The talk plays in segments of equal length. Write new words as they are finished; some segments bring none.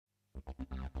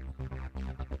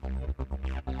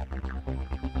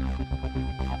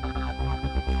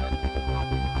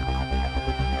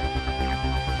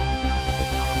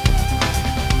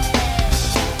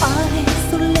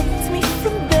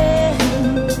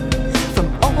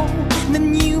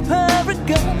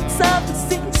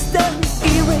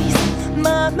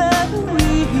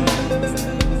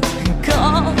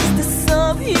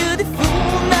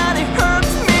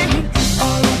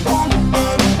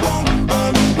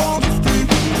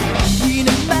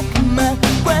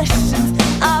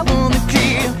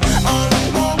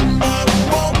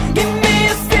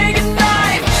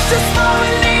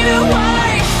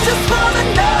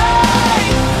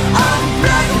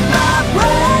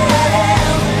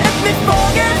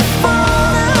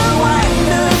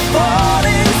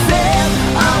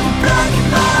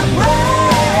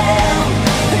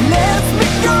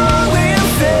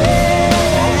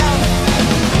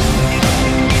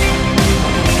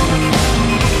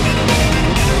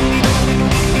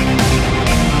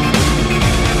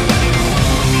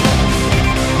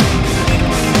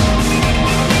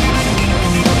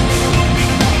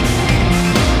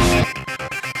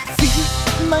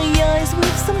skies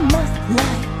with some of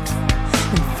light,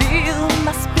 and fill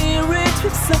my spirit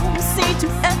with some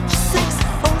C2H6.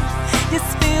 Oh, yes,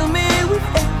 fill me with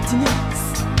emptiness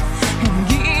and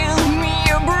give me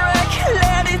a break.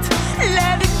 Let it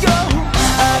go.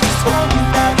 I just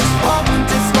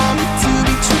want it to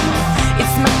be true.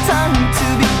 It's my time to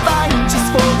be fine just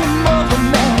for a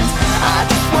moment. I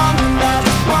just want,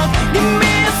 give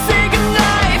me a second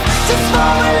life just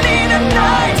for a little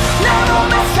night. Now on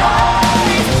my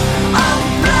side,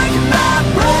 unplug my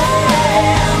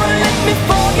brain. Let me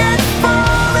forget for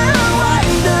a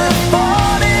while the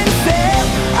falling sail.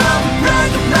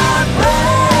 Unplug my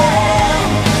brain.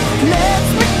 Let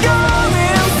me go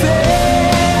insane.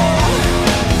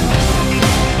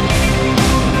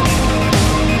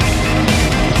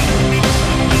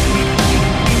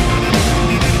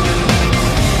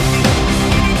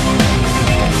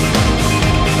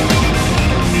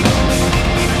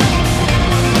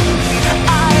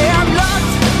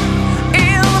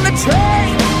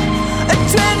 A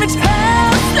train which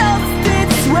has lost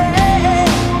its way.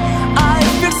 I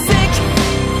feel sick,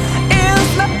 is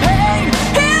my pain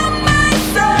in my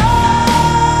soul.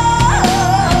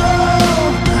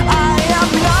 I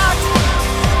am locked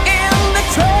in the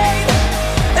train,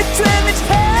 a train which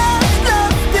has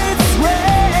lost its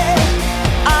way.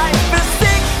 I feel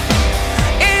sick,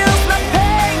 is my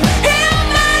pain in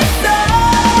my soul.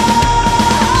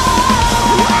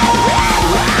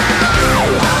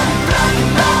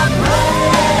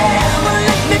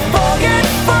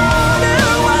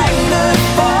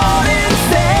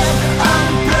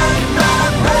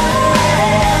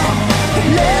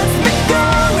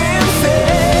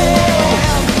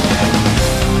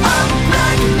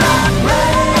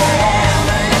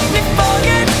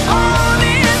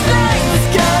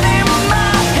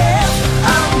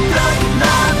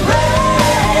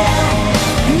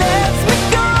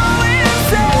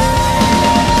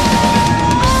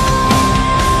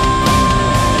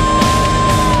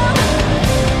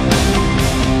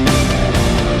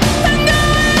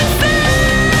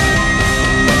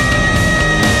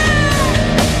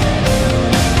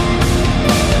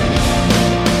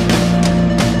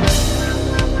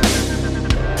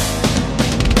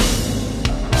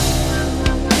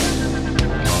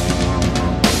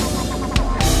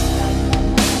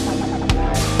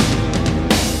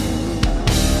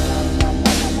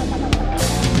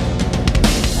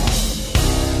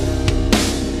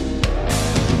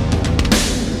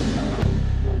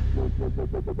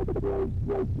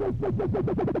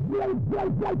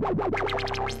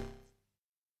 Yeah.